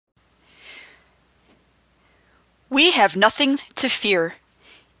We have nothing to fear.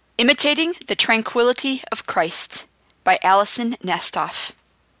 Imitating the Tranquility of Christ by Allison Nastoff.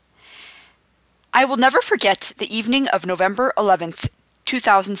 I will never forget the evening of November 11th,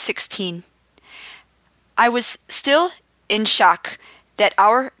 2016. I was still in shock that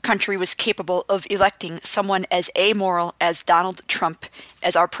our country was capable of electing someone as amoral as Donald Trump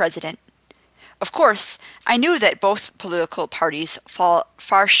as our president. Of course, I knew that both political parties fall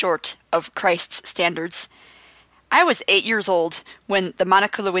far short of Christ's standards. I was 8 years old when the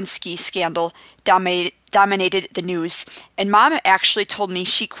Monica Lewinsky scandal dominated the news, and Mom actually told me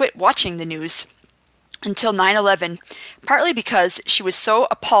she quit watching the news until 9/11, partly because she was so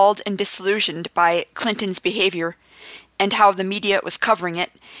appalled and disillusioned by Clinton's behavior and how the media was covering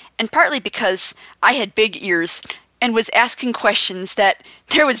it, and partly because I had big ears and was asking questions that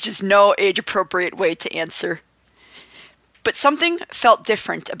there was just no age-appropriate way to answer. But something felt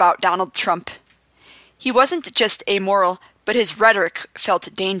different about Donald Trump. He wasn't just amoral, but his rhetoric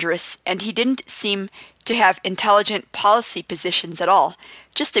felt dangerous, and he didn't seem to have intelligent policy positions at all,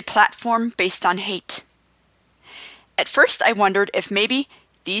 just a platform based on hate. At first I wondered if maybe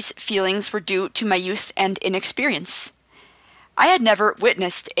these feelings were due to my youth and inexperience. I had never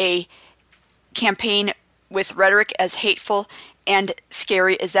witnessed a campaign with rhetoric as hateful and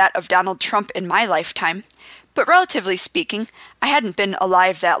scary as that of Donald Trump in my lifetime, but relatively speaking, I hadn't been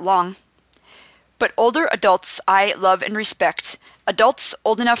alive that long. But older adults I love and respect, adults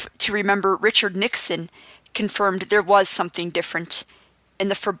old enough to remember Richard Nixon, confirmed there was something different, in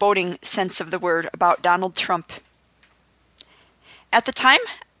the foreboding sense of the word, about Donald Trump. At the time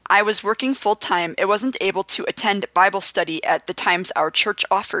I was working full-time, I wasn't able to attend Bible study at the times our church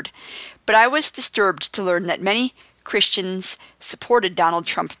offered, but I was disturbed to learn that many Christians supported Donald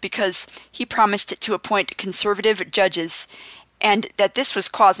Trump because he promised to appoint conservative judges, and that this was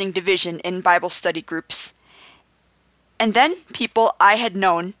causing division in Bible study groups. And then people I had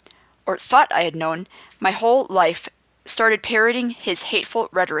known, or thought I had known, my whole life started parroting his hateful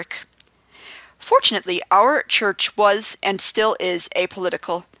rhetoric. Fortunately, our church was and still is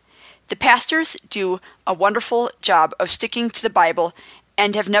apolitical. The pastors do a wonderful job of sticking to the Bible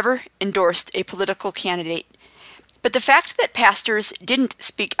and have never endorsed a political candidate. But the fact that pastors didn't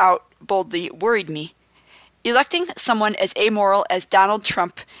speak out boldly worried me. Electing someone as amoral as Donald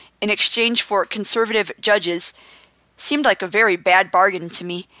Trump in exchange for conservative judges seemed like a very bad bargain to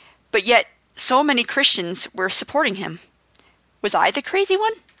me, but yet so many Christians were supporting him. Was I the crazy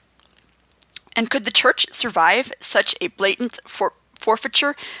one? And could the church survive such a blatant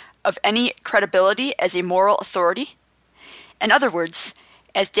forfeiture of any credibility as a moral authority? In other words,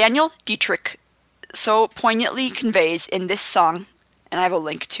 as Daniel Dietrich so poignantly conveys in this song, and I have a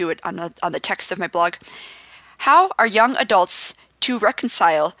link to it on the text of my blog, how are young adults to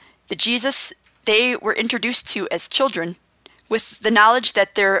reconcile the Jesus they were introduced to as children with the knowledge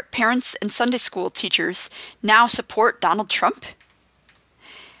that their parents and Sunday school teachers now support Donald Trump?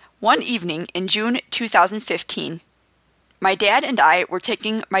 One evening in June 2015, my dad and I were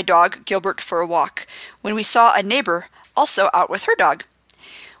taking my dog Gilbert for a walk when we saw a neighbor also out with her dog.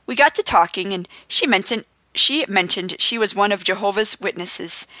 We got to talking, and she mentioned she was one of Jehovah's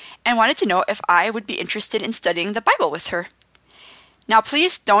Witnesses and wanted to know if I would be interested in studying the Bible with her. Now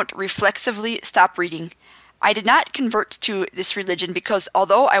please don't reflexively stop reading. I did not convert to this religion because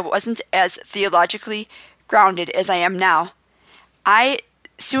although I wasn't as theologically grounded as I am now, I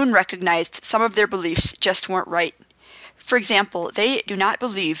soon recognized some of their beliefs just weren't right. For example, they do not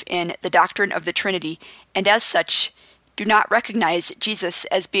believe in the doctrine of the Trinity, and as such, do not recognize Jesus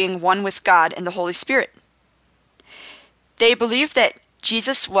as being one with God and the Holy Spirit. They believe that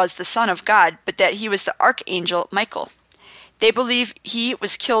Jesus was the Son of God, but that he was the Archangel Michael. They believe he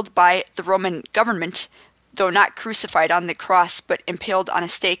was killed by the Roman government, though not crucified on the cross, but impaled on a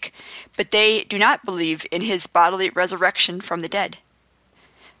stake, but they do not believe in his bodily resurrection from the dead.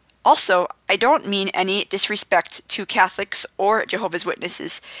 Also, I don't mean any disrespect to Catholics or Jehovah's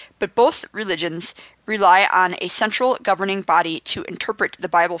Witnesses, but both religions rely on a central governing body to interpret the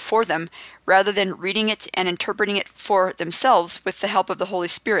Bible for them, rather than reading it and interpreting it for themselves with the help of the Holy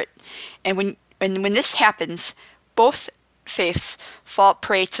Spirit. And when this happens, both faiths fall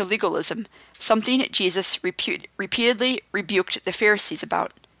prey to legalism, something Jesus repeatedly rebuked the Pharisees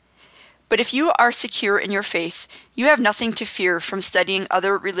about. But if you are secure in your faith, you have nothing to fear from studying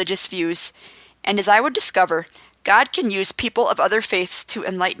other religious views, and as I would discover, God can use people of other faiths to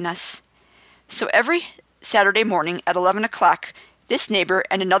enlighten us. So every Saturday morning at 11 o'clock, this neighbor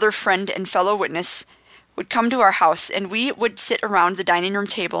and another friend and fellow witness would come to our house, and we would sit around the dining room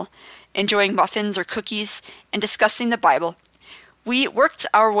table, enjoying muffins or cookies and discussing the Bible. We worked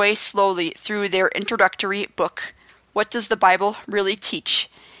our way slowly through their introductory book, what does the Bible really teach?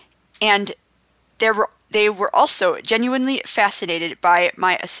 And they were also genuinely fascinated by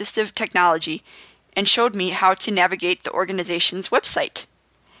my assistive technology and showed me how to navigate the organization's website.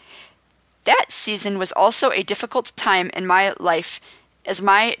 That season was also a difficult time in my life, as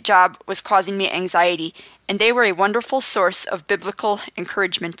my job was causing me anxiety, and they were a wonderful source of biblical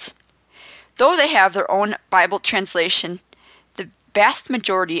encouragement. Though they have their own Bible translation, the vast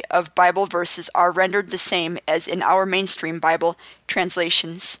majority of Bible verses are rendered the same as in our mainstream Bible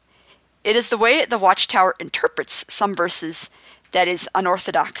translations. It is the way the Watchtower interprets some verses that is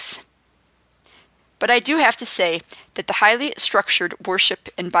unorthodox. But I do have to say that the highly structured worship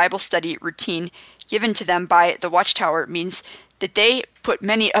and Bible study routine given to them by the Watchtower means that they put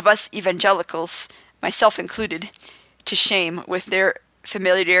many of us evangelicals, myself included, to shame with their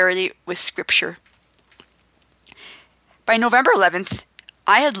familiarity with Scripture. By November 11th,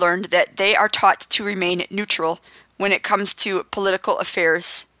 I had learned that they are taught to remain neutral when it comes to political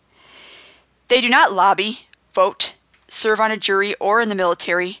affairs. They do not lobby, vote, serve on a jury or in the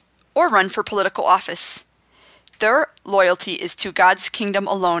military, or run for political office. Their loyalty is to God's kingdom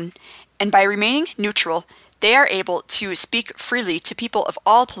alone, and by remaining neutral, they are able to speak freely to people of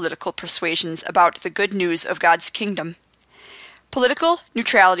all political persuasions about the good news of God's kingdom. Political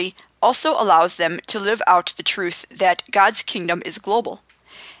neutrality also allows them to live out the truth that God's kingdom is global.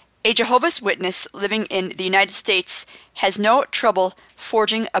 A Jehovah's Witness living in the United States has no trouble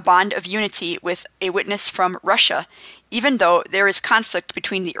forging a bond of unity with a witness from Russia, even though there is conflict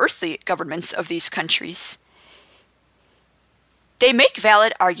between the earthly governments of these countries. They make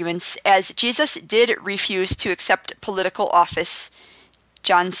valid arguments, as Jesus did refuse to accept political office,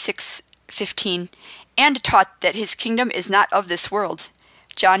 John 6:15, and taught that his kingdom is not of this world,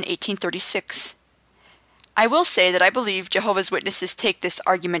 John 18:36. I will say that I believe Jehovah's Witnesses take this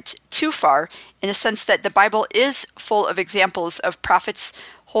argument too far, in the sense that the Bible is full of examples of prophets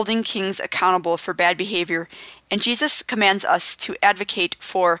holding kings accountable for bad behavior, and Jesus commands us to advocate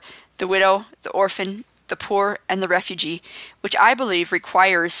for the widow, the orphan, the poor, and the refugee, which I believe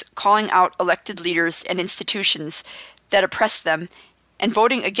requires calling out elected leaders and institutions that oppress them and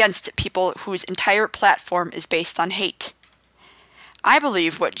voting against people whose entire platform is based on hate. I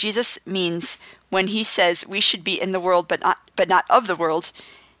believe what Jesus means when he says we should be in the world but not of the world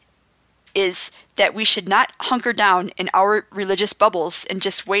is that we should not hunker down in our religious bubbles and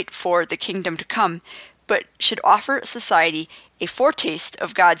just wait for the kingdom to come, but should offer society a foretaste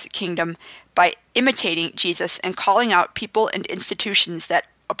of God's kingdom by imitating Jesus and calling out people and institutions that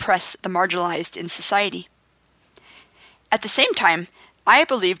oppress the marginalized in society. At the same time, I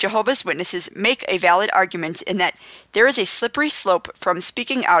believe Jehovah's Witnesses make a valid argument in that there is a slippery slope from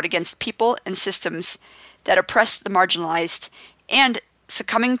speaking out against people and systems that oppress the marginalized and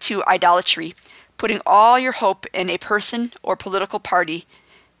succumbing to idolatry, putting all your hope in a person or political party,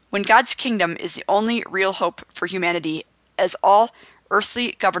 when God's kingdom is the only real hope for humanity, as all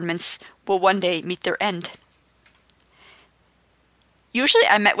earthly governments will one day meet their end. Usually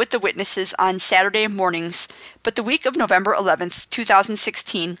I met with the witnesses on Saturday mornings, but the week of November 11th,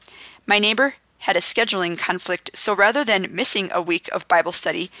 2016, my neighbor had a scheduling conflict, so rather than missing a week of Bible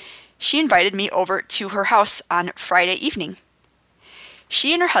study, she invited me over to her house on Friday evening.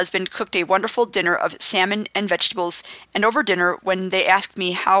 She and her husband cooked a wonderful dinner of salmon and vegetables, and over dinner, when they asked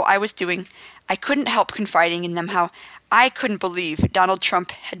me how I was doing, I couldn't help confiding in them how I couldn't believe Donald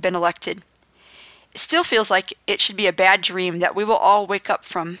Trump had been elected. It still feels like it should be a bad dream that we will all wake up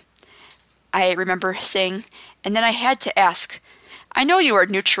from, I remember saying, and then I had to ask, I know you are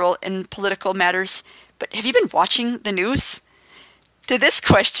neutral in political matters, but have you been watching the news? To this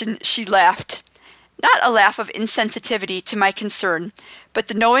question, she laughed. Not a laugh of insensitivity to my concern, but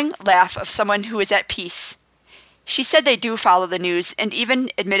the knowing laugh of someone who is at peace. She said they do follow the news, and even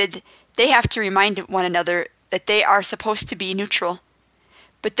admitted they have to remind one another that they are supposed to be neutral.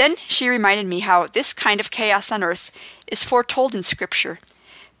 But then she reminded me how this kind of chaos on earth is foretold in Scripture,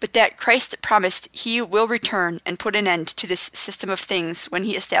 but that Christ promised he will return and put an end to this system of things when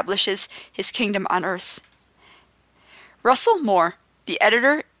he establishes his kingdom on earth. Russell Moore, the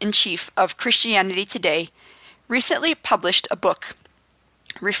editor-in-chief of Christianity Today, recently published a book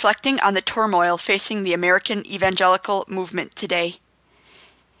reflecting on the turmoil facing the American evangelical movement today.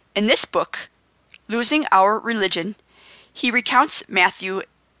 In this book, Losing Our Religion, he recounts Matthew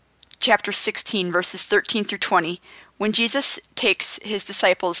chapter 16, verses 13 through 20, when Jesus takes his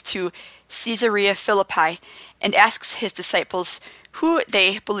disciples to Caesarea Philippi and asks his disciples who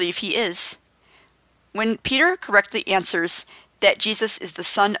they believe he is. When Peter correctly answers that Jesus is the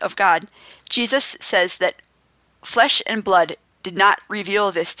Son of God, Jesus says that flesh and blood did not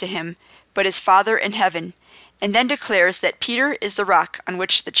reveal this to him, but his Father in heaven, and then declares that Peter is the rock on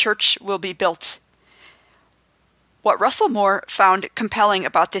which the church will be built. What Russell Moore found compelling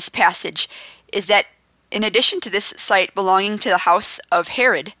about this passage is that in addition to this site belonging to the house of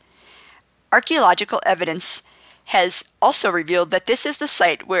Herod, archaeological evidence has also revealed that this is the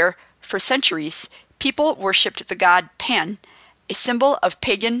site where, for centuries, people worshipped the god Pan, a symbol of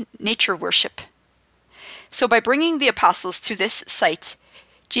pagan nature worship. So by bringing the apostles to this site,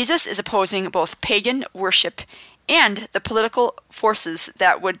 Jesus is opposing both pagan worship and the political forces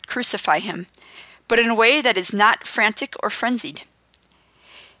that would crucify him, but in a way that is not frantic or frenzied.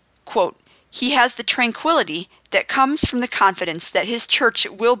 Quote, "He has the tranquility that comes from the confidence that his church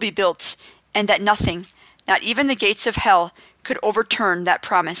will be built and that nothing, not even the gates of hell, could overturn that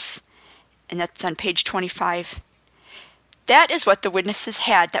promise." And that's on page 25. That is what the witnesses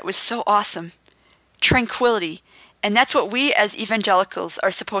had that was so awesome. Tranquility. And that's what we as evangelicals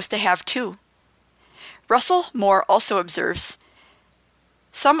are supposed to have too. Russell Moore also observes,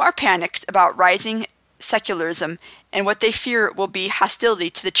 "Some are panicked about rising secularism and what they fear will be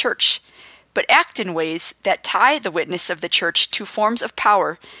hostility to the church, but act in ways that tie the witness of the church to forms of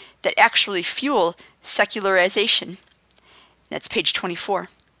power that actually fuel secularization." That's page 24.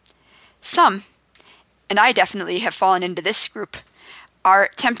 Some, and I definitely have fallen into this group, are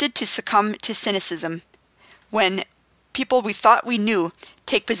tempted to succumb to cynicism when people we thought we knew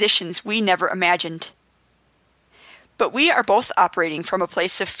take positions we never imagined. But we are both operating from a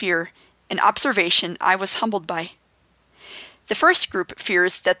place of fear, an observation I was humbled by. The first group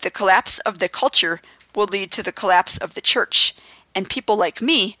fears that the collapse of the culture will lead to the collapse of the church, and people like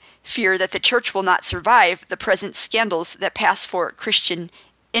me fear that the church will not survive the present scandals that pass for Christian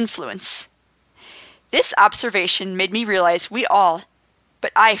influence. This observation made me realize we all,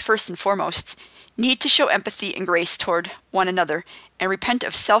 but I first and foremost, need to show empathy and grace toward one another and repent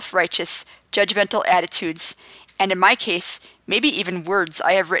of self-righteous, judgmental attitudes, and in my case, maybe even words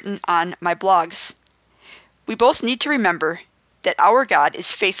I have written on my blogs. We both need to remember that our God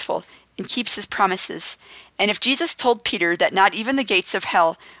is faithful and keeps his promises, and if Jesus told Peter that not even the gates of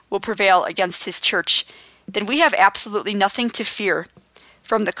hell will prevail against his church, then we have absolutely nothing to fear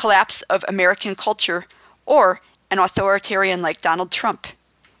from the collapse of American culture or an authoritarian like Donald Trump.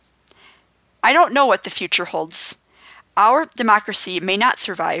 I don't know what the future holds. Our democracy may not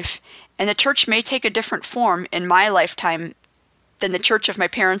survive, and the church may take a different form in my lifetime than the church of my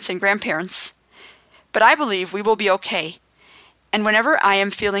parents and grandparents. But I believe we will be okay. And whenever I am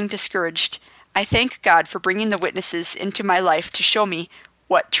feeling discouraged, I thank God for bringing the witnesses into my life to show me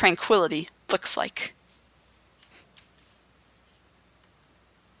what tranquility looks like.